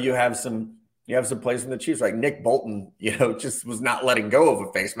then, you have some plays from the Chiefs, like Nick Bolton, just was not letting go of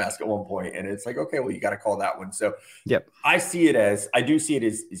a face mask at one point. And it's like, okay, well, you got to call that one. So I do see it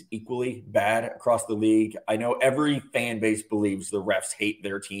as equally bad across the league. I know every fan base believes the refs hate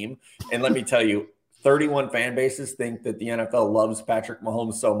their team. And let me tell you, 31 fan bases think that the NFL loves Patrick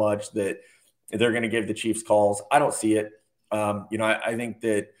Mahomes so much that they're going to give the Chiefs calls. I don't see it. I think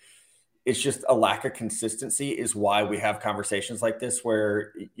that it's just a lack of consistency is why we have conversations like this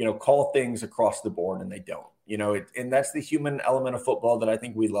where, call things across the board and they don't, and that's the human element of football that I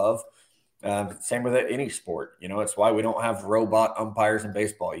think we love. Same with any sport. It's why we don't have robot umpires in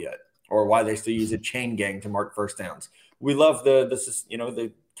baseball yet, or why they still use a chain gang to mark first downs. We love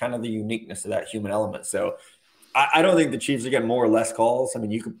the kind of the uniqueness of that human element. So I don't think the Chiefs are getting more or less calls. I mean,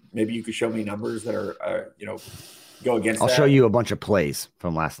 you could show me numbers that are, go against I'll show you a bunch of plays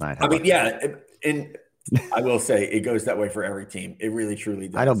from last night. And I will say it goes that way for every team. It really, truly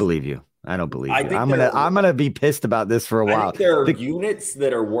does. I don't believe you. I'm gonna be pissed about this for a while. I think there are units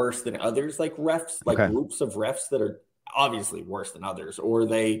that are worse than others, like refs, groups of refs that are obviously worse than others, or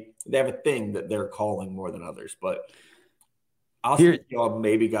they have a thing that they're calling more than others. But I also think y'all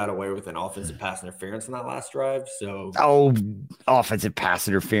maybe got away with an offensive pass interference in that last drive. So offensive pass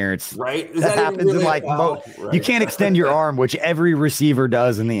interference, right? That happens really you can't extend your arm, which every receiver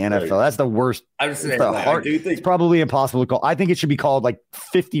does in the NFL. Right. That's the worst. I'm saying it's probably impossible to call. I think it should be called like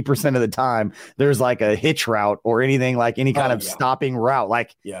 50% of the time. There's like a hitch route or anything like any kind of stopping route.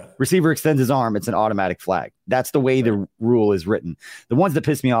 Like receiver extends his arm, it's an automatic flag. That's the way the rule is written. The ones that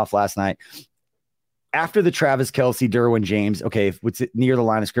pissed me off last night. After the Travis Kelce, Derwin James, okay, what's near the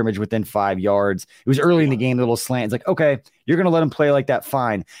line of scrimmage within 5 yards. It was early in the game, a little slant. It's like, okay, you're going to let him play like that,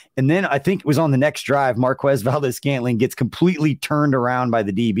 fine. And then I think it was on the next drive, Marquez Valdes-Scantling gets completely turned around by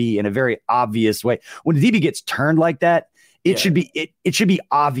the DB in a very obvious way. When the DB gets turned like that, it should be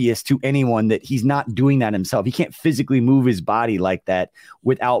obvious to anyone that he's not doing that himself. He can't physically move his body like that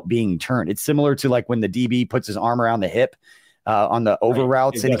without being turned. It's similar to like when the DB puts his arm around the hip on the over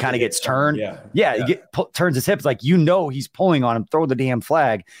routes and he kind of gets turned. He turns his hip. It's like, he's pulling on him, throw the damn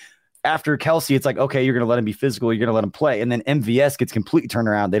flag. After Kelce, it's like, okay, you're going to let him be physical. You're going to let him play. And then MVS gets completely turned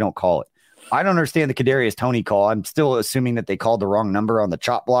around. They don't call it. I don't understand the Kadarius Toney call. I'm still assuming that they called the wrong number on the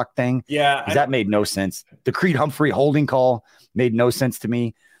chop block thing. Yeah. That made no sense. The Creed Humphrey holding call made no sense to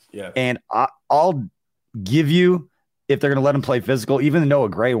me. Yeah. And I'll give you, if they're going to let him play physical, even the Noah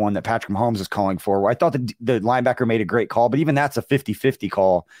Gray one that Patrick Mahomes is calling for, where I thought the linebacker made a great call, but even that's a 50-50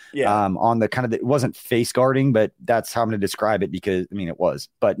 call on the kind of, it wasn't face guarding, but that's how I'm going to describe it because, it was,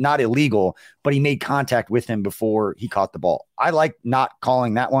 but not illegal, but he made contact with him before he caught the ball. I like not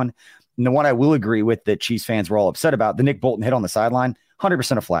calling that one. And the one I will agree with that Chiefs fans were all upset about, the Nick Bolton hit on the sideline,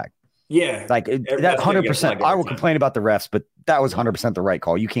 100% a flag. Yeah. Like that 100%, I will complain about the refs, but that was 100% the right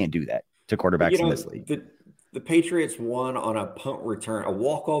call. You can't do that to quarterbacks in this league. The Patriots won on a punt return, a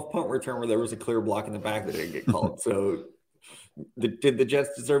walk-off punt return where there was a clear block in the back that didn't get called. So did the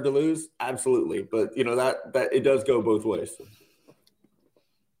Jets deserve to lose? Absolutely. But, that it does go both ways.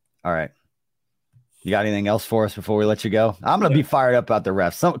 All right. You got anything else for us before we let you go? I'm going to be fired up about the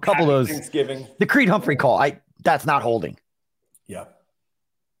refs. A couple of those. Thanksgiving. The Creed Humphrey call, that's not holding. Yeah.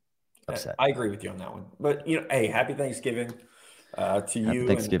 Upset. I agree with you on that one. But, hey, happy Thanksgiving. To you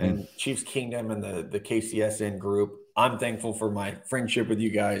and Chiefs Kingdom and the KCSN group. I'm thankful for my friendship with you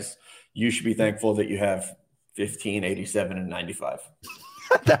guys. You should be thankful that you have 15, 87, and 95.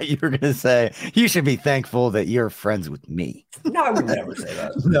 I thought you were going to say you should be thankful that you're friends with me. No, I would never say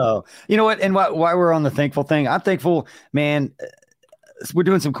that. No. You know what? And why we're on the thankful thing, I'm thankful, man. We're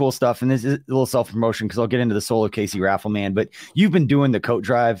doing some cool stuff, and this is a little self-promotion because I'll get into the solo Casey raffle, man. But you've been doing the coat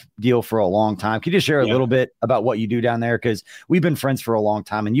drive deal for a long time. Can you just share a little bit about what you do down there? Because we've been friends for a long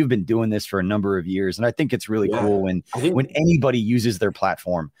time, and you've been doing this for a number of years. And I think it's really cool when anybody uses their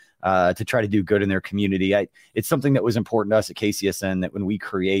platform to try to do good in their community. It's something that was important to us at KCSN, that when we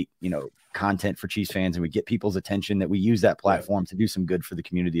create, content for Chiefs fans and we get people's attention, that we use that platform to do some good for the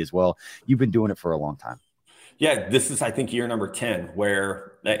community as well. You've been doing it for a long time. Yeah, this is, I think, year number 10,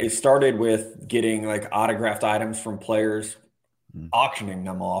 where It started with getting like autographed items from players, auctioning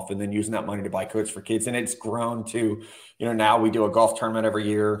them off, and then using that money to buy coats for kids. And it's grown to, now we do a golf tournament every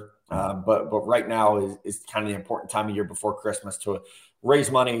year. But right now is kind of the important time of year before Christmas to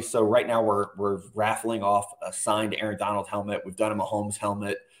raise money. So right now we're raffling off a signed Aaron Donald helmet. We've done a Mahomes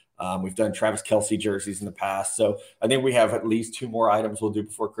helmet. We've done Travis Kelce jerseys in the past. So I think we have at least 2 more items we'll do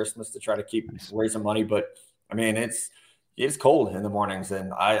before Christmas to try to keep raising money. But I mean, it's cold in the mornings,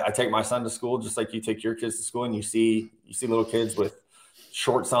 and I take my son to school just like you take your kids to school, and you see little kids with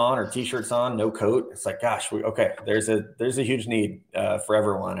shorts on or t-shirts on, no coat. It's like, gosh, there's a huge need for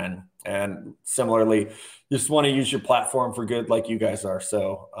everyone. And similarly, you just want to use your platform for good like you guys are.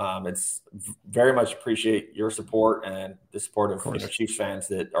 So it's very much appreciate your support and the support of Chiefs fans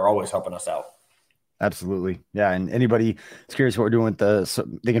that are always helping us out. Absolutely. Yeah. And anybody is curious what we're doing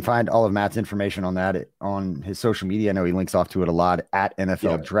with they can find all of Matt's information on that on his social media. I know he links off to it a lot at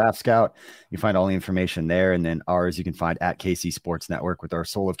NFL Draft Scout. You find all the information there. And then ours, you can find at KC Sports Network with our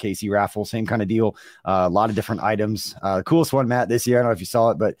Soul of KC raffle. Same kind of deal. A lot of different items. The coolest one, Matt, this year, I don't know if you saw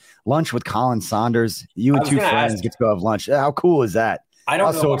it, but lunch with Colin Saunders. You and 2 friends get to go have lunch. How cool is that? I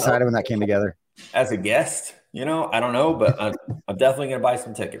was so excited when that came together. As a guest, I don't know, but I'm definitely going to buy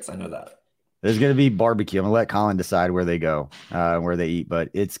some tickets. I know that. There's going to be barbecue. I'm going to let Colin decide where they go, where they eat, but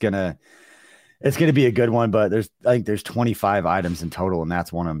it's going to be a good one. But I think there's 25 items in total, and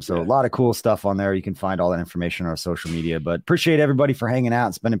that's one of them. So a lot of cool stuff on there. You can find all that information on our social media, but appreciate everybody for hanging out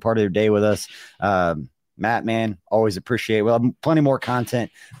and spending part of their day with us. Matt, man, always appreciate it. We'll have plenty more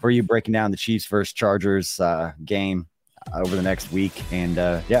content for you breaking down the Chiefs versus Chargers game over the next week. And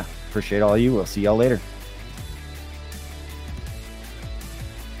appreciate all of you. We'll see y'all later.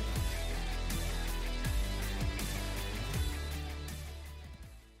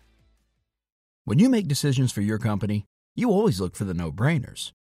 When you make decisions for your company, you always look for the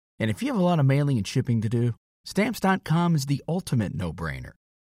no-brainers. And if you have a lot of mailing and shipping to do, Stamps.com is the ultimate no-brainer.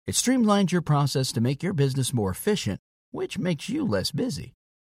 It streamlines your process to make your business more efficient, which makes you less busy.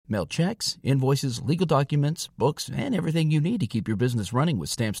 Mail checks, invoices, legal documents, books, and everything you need to keep your business running with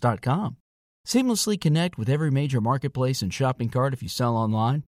Stamps.com. Seamlessly connect with every major marketplace and shopping cart if you sell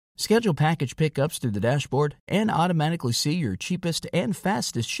online. Schedule package pickups through the dashboard and automatically see your cheapest and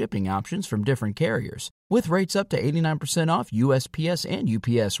fastest shipping options from different carriers, with rates up to 89% off USPS and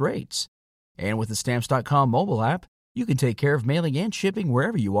UPS rates. And with the Stamps.com mobile app, you can take care of mailing and shipping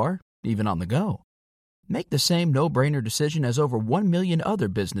wherever you are, even on the go. Make the same no-brainer decision as over 1 million other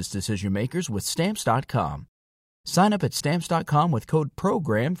business decision makers with Stamps.com. Sign up at Stamps.com with code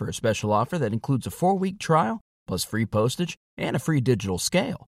PROGRAM for a special offer that includes a 4-week trial, plus free postage and a free digital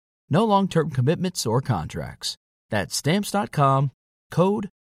scale. No long-term commitments or contracts. That's Stamps.com, code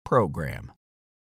PROGRAM.